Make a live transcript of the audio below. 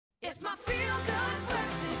It's my feel-good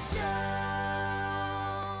breakfast show.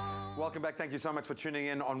 Welcome back. Thank you so much for tuning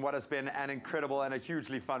in on what has been an incredible and a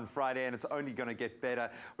hugely fun Friday, and it's only going to get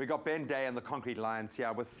better. We got Ben Dey and the Concrete Lions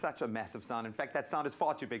here with such a massive sound. In fact, that sound is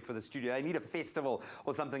far too big for the studio. They need a festival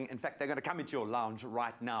or something. In fact, they're going to come into your lounge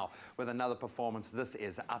right now with another performance. This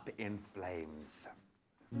is Up in Flames.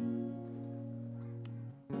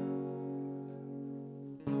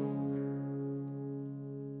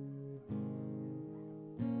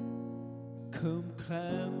 Come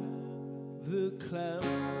climb the cloud,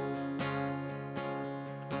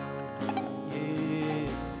 yeah,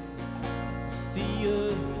 see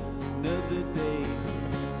another day.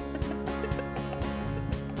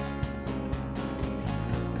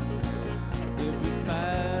 Everybody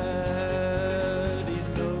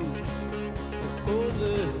knows all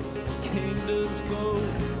the kingdom's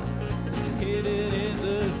gold is hidden in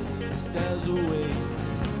the stars away.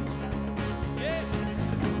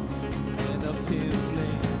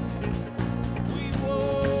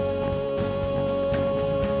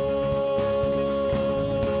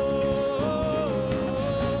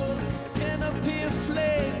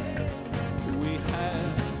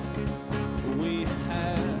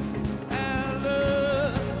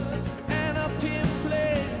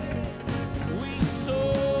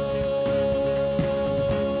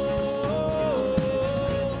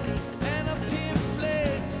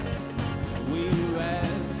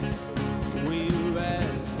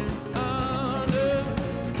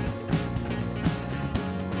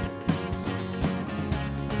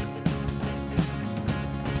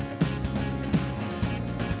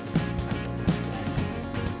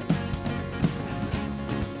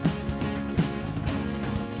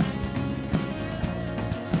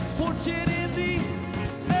 Fortune in the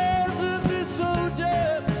eyes of the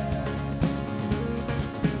soldier,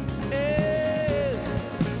 yes.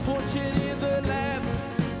 Fortune in the laugh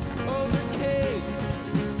of the king.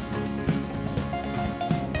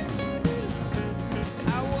 I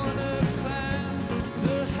wanna climb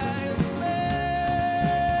the highest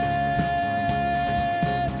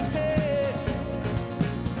mountain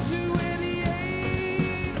to where the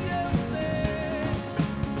angels sing,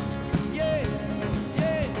 yeah.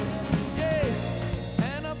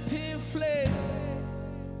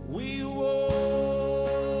 We walk,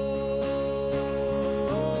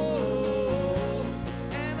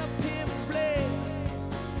 and a pin flame.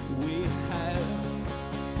 We have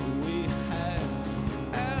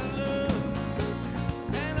our love,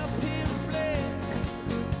 and a pin flame.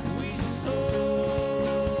 We soar,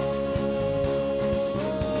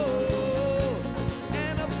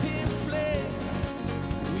 and a pin flame.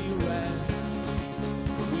 We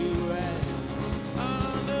ride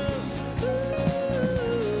on the.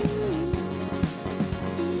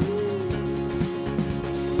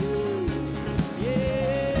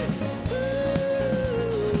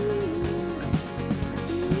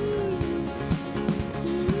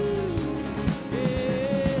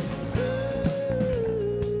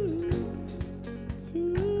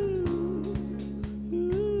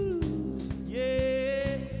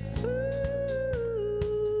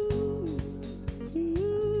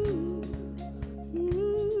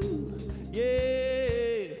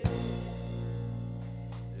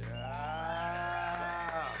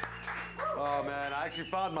 Oh man, I actually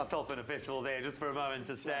found myself in a festival there just for a moment,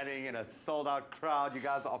 just standing in a sold-out crowd. You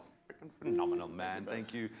guys are freaking phenomenal, man.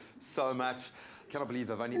 Thank you so much. Cannot believe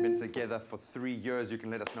they've only been together for 3 years. You can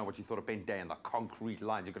let us know what you thought of Ben Dey and the Concrete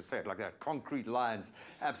Lions. You could say it like that. Concrete Lions,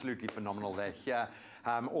 absolutely phenomenal. They're here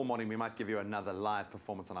all morning. We might give you another live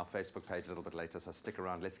performance on our Facebook page a little bit later, so stick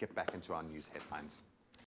around. Let's get back into our news headlines.